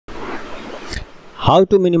How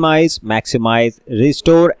to minimize, maximize,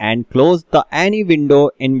 restore and close the any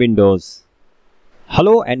window in Windows.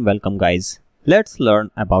 Hello and welcome guys. Let's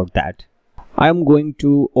learn about that. I am going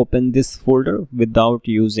to open this folder without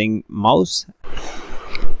using mouse.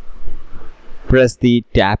 Press the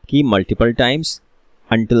tab key multiple times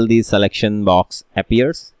until the selection box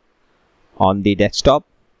appears on the desktop.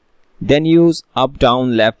 Then use up,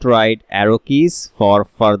 down, left, right arrow keys for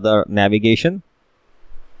further navigation.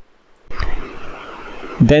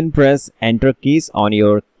 Then press enter keys on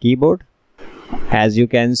your keyboard. As you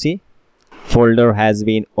can see, folder has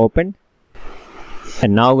been opened.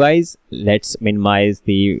 And now guys, let's minimize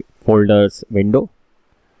the folder's window.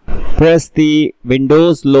 Press the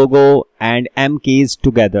Windows logo and M keys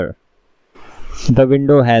together. The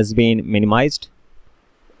window has been minimized.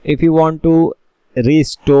 If you want to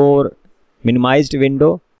restore minimized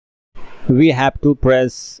window, we have to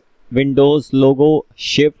press Windows logo,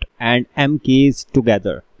 Shift and M keys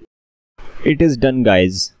together. It is done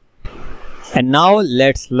guys. And now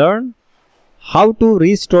let's learn how to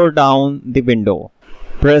restore down the window.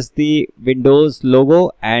 Press the Windows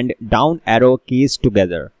logo and down arrow keys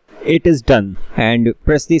together. It is done. And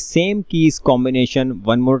press the same keys combination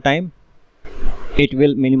one more time. It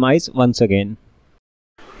will minimize once again.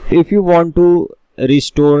 If you want to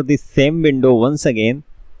restore the same window once again,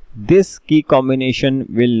 this key combination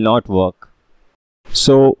will not work.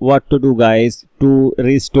 So what to do guys? To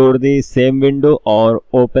restore the same window or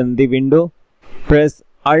open the window, press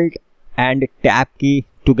Alt and Tab key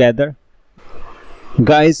together.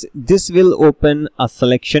 Guys, this will open a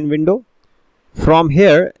selection window. From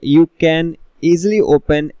here you can easily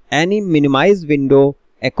open any minimized window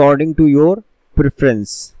according to your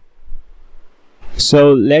preference.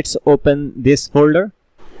 So let's open this folder.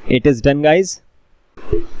 It is done guys.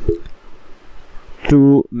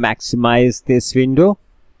 To maximize this window,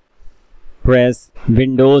 press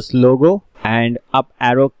Windows logo and up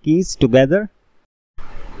arrow keys together.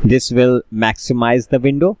 This will maximize the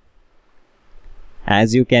window.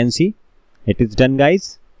 As you can see, it is done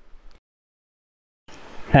guys.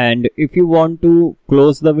 And if you want to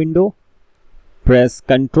close the window, press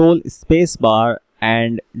Ctrl Spacebar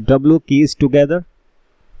and W keys together.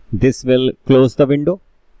 This will close the window.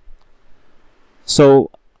 So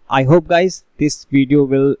I hope guys this video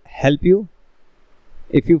will help you.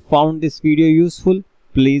 If you found this video useful,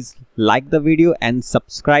 please like the video and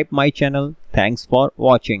subscribe my channel. Thanks for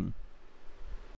watching.